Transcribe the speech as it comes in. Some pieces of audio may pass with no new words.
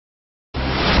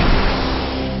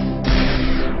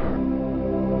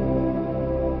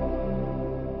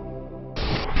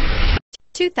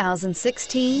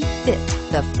2016 Fit.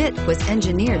 The Fit was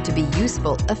engineered to be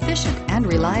useful, efficient, and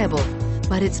reliable.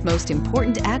 But its most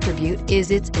important attribute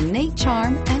is its innate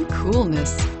charm and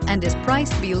coolness, and is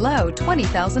priced below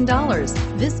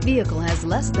 $20,000. This vehicle has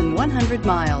less than 100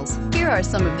 miles. Here are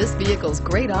some of this vehicle's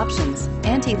great options: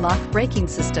 anti-lock braking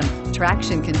system,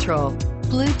 traction control,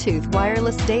 Bluetooth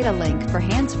wireless data link for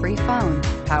hands-free phone,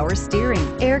 power steering,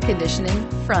 air conditioning,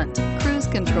 front, cruise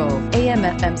control,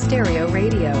 AM/FM stereo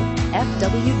radio,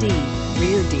 FWD,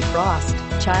 rear defrost,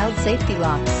 child safety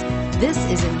locks. This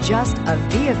isn't just a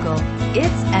vehicle,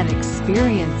 it's an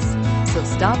experience. So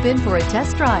stop in for a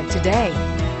test drive today.